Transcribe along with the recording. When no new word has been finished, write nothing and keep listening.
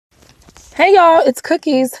Hey y'all, it's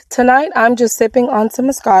Cookies. Tonight I'm just sipping on some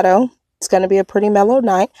Moscato. It's going to be a pretty mellow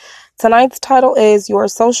night. Tonight's title is Your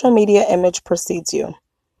Social Media Image Precedes You.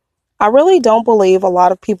 I really don't believe a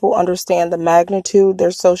lot of people understand the magnitude their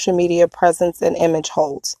social media presence and image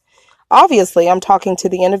holds. Obviously, I'm talking to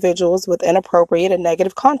the individuals with inappropriate and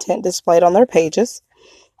negative content displayed on their pages.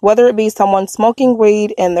 Whether it be someone smoking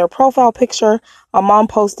weed in their profile picture, a mom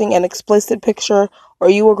posting an explicit picture, or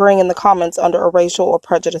you agreeing in the comments under a racial or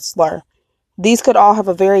prejudice slur. These could all have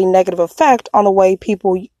a very negative effect on the way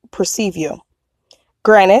people perceive you.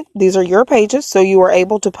 Granted, these are your pages, so you are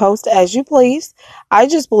able to post as you please. I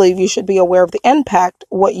just believe you should be aware of the impact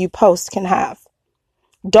what you post can have.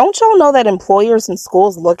 Don't y'all know that employers and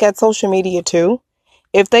schools look at social media too?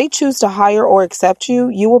 If they choose to hire or accept you,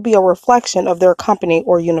 you will be a reflection of their company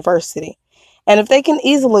or university. And if they can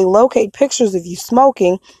easily locate pictures of you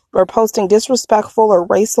smoking or posting disrespectful or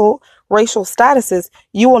racial statuses,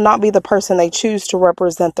 you will not be the person they choose to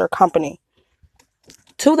represent their company.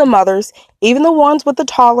 To the mothers, even the ones with the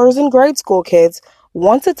toddlers and grade school kids,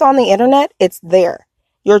 once it's on the internet, it's there.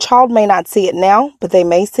 Your child may not see it now, but they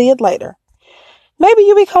may see it later. Maybe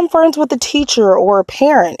you become friends with a teacher or a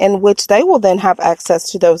parent in which they will then have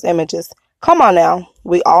access to those images. Come on now.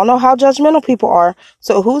 We all know how judgmental people are,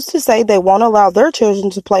 so who's to say they won't allow their children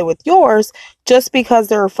to play with yours just because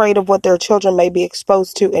they're afraid of what their children may be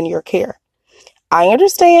exposed to in your care? I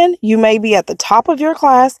understand you may be at the top of your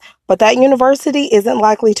class, but that university isn't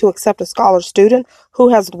likely to accept a scholar student who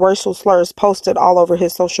has racial slurs posted all over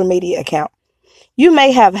his social media account. You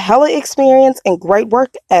may have hella experience and great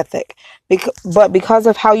work ethic, but because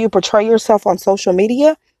of how you portray yourself on social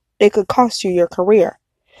media, it could cost you your career.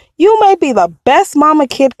 You may be the best mom a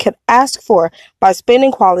kid could ask for by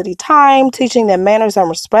spending quality time, teaching them manners and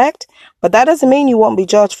respect, but that doesn't mean you won't be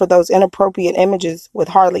judged for those inappropriate images with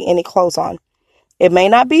hardly any clothes on. It may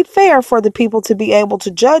not be fair for the people to be able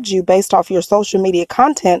to judge you based off your social media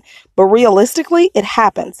content, but realistically, it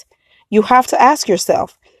happens. You have to ask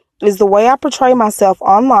yourself, is the way I portray myself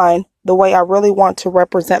online the way I really want to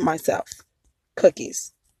represent myself?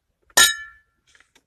 Cookies.